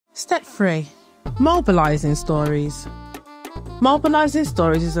Step 3. Mobilising Stories. Mobilising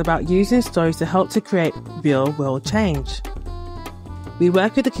Stories is about using stories to help to create real-world change. We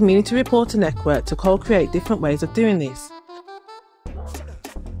work with the Community Reporter Network to co-create different ways of doing this.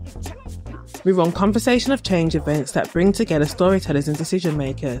 We run conversation of change events that bring together storytellers and decision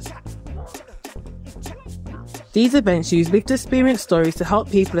makers. These events use lived experience stories to help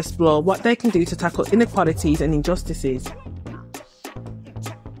people explore what they can do to tackle inequalities and injustices.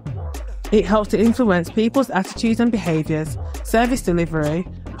 It helps to influence people's attitudes and behaviours, service delivery,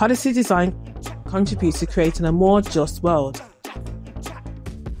 policy design, contributes to creating a more just world.